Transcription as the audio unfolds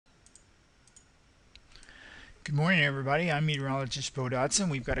Good morning, everybody. I'm meteorologist Bo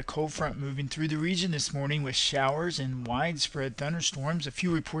Dotson. We've got a cold front moving through the region this morning with showers and widespread thunderstorms. A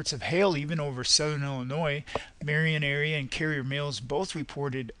few reports of hail even over southern Illinois. Marion area and Carrier Mills both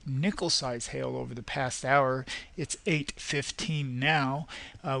reported nickel-sized hail over the past hour. It's 8:15 now.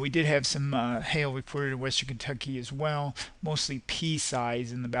 We did have some hail reported in western Kentucky as well, mostly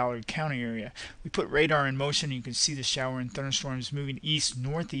pea-size in the Ballard County area. We put radar in motion. You can see the shower and thunderstorms moving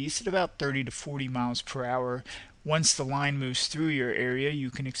east-northeast at about 30 to 40 miles per hour. Once the line moves through your area, you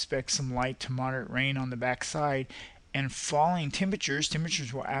can expect some light to moderate rain on the backside and falling temperatures.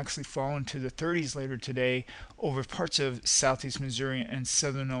 Temperatures will actually fall into the 30s later today over parts of southeast Missouri and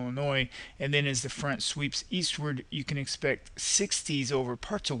southern Illinois. And then as the front sweeps eastward, you can expect 60s over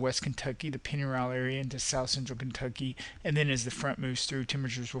parts of west Kentucky, the Pennyroyal area, into south central Kentucky. And then as the front moves through,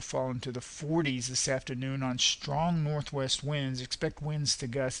 temperatures will fall into the 40s this afternoon on strong northwest winds. Expect winds to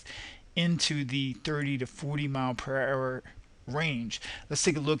gust into the 30 to 40 mile per hour range. Let's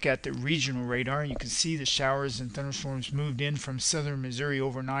take a look at the regional radar. You can see the showers and thunderstorms moved in from southern Missouri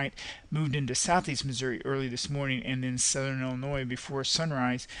overnight, moved into southeast Missouri early this morning, and then southern Illinois before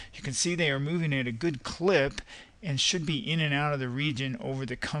sunrise. You can see they are moving at a good clip and should be in and out of the region over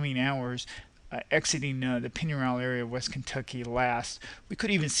the coming hours. Exiting the Pennyroyal area of West Kentucky last. We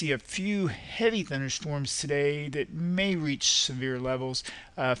could even see a few heavy thunderstorms today that may reach severe levels.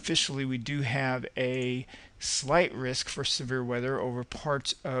 Officially, we do have a slight risk for severe weather over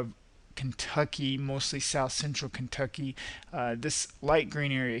parts of Kentucky, mostly south central Kentucky. This light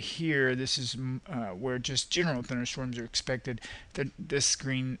green area here, this is where just general thunderstorms are expected. This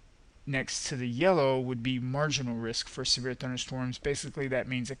green next to the yellow would be marginal risk for severe thunderstorms. Basically, that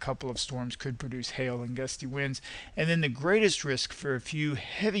means a couple of storms could produce hail and gusty winds. And then the greatest risk for a few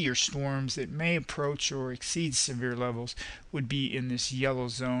heavier storms that may approach or exceed severe levels would be in this yellow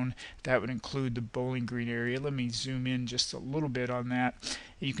zone. That would include the Bowling Green area. Let me zoom in just a little bit on that.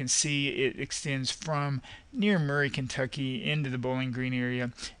 You can see it extends from near Murray, Kentucky into the Bowling Green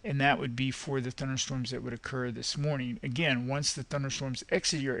area, and that would be for the thunderstorms that would occur this morning. Again, once the thunderstorms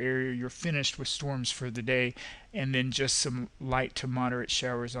exit your area, you're finished with storms for the day, and then just some light to moderate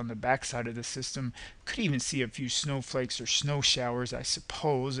showers on the backside of the system. Could even see a few snowflakes or snow showers, I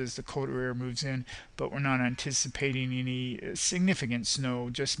suppose, as the colder air moves in, but we're not anticipating any significant snow,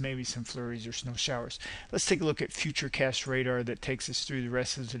 just maybe some flurries or snow showers. Let's take a look at futurecast radar that takes us through the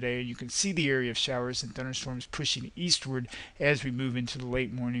rest of today. You can see the area of showers and thunderstorms pushing eastward as we move into the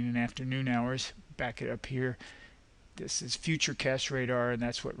late morning and afternoon hours. Back it up here. This is futurecast radar, and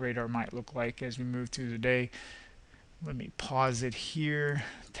that's what radar might look like as we move through the day. Let me pause it here,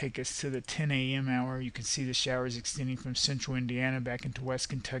 take us to the 10 a.m. hour. You can see the showers extending from central Indiana back into west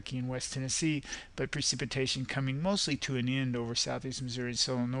Kentucky and west Tennessee, but precipitation coming mostly to an end over southeast Missouri and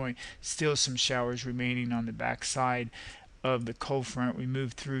southern Illinois. Still some showers remaining on the backside of the cold front. We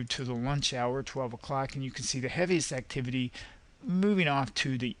move through to the lunch hour, 12 o'clock, and you can see the heaviest activity moving off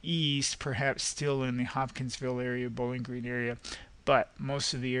to the east, perhaps still in the Hopkinsville area, Bowling Green area, but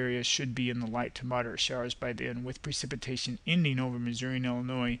most of the area should be in the light to moderate showers by then, with precipitation ending over Missouri and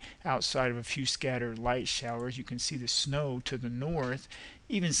Illinois outside of a few scattered light showers. You can see the snow to the north,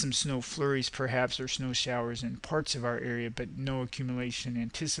 even some snow flurries perhaps or snow showers in parts of our area, but no accumulation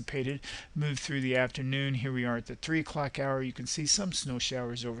anticipated. Move through the afternoon. Here we are at the 3 o'clock hour. You can see some snow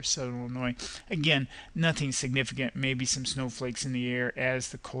showers over southern Illinois. Again, nothing significant, maybe some snowflakes in the air as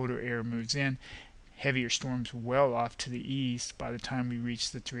the colder air moves in. Heavier storms well off to the east by the time we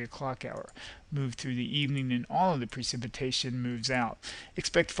reach the 3 o'clock hour. Move through the evening and all of the precipitation moves out.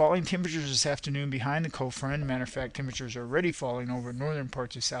 Expect falling temperatures this afternoon behind the cold front. Matter of fact, temperatures are already falling over northern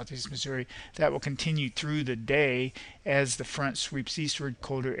parts of southeast Missouri. That will continue through the day as the front sweeps eastward.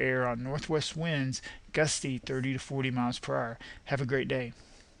 Colder air on northwest winds, gusty 30 to 40 miles per hour. Have a great day.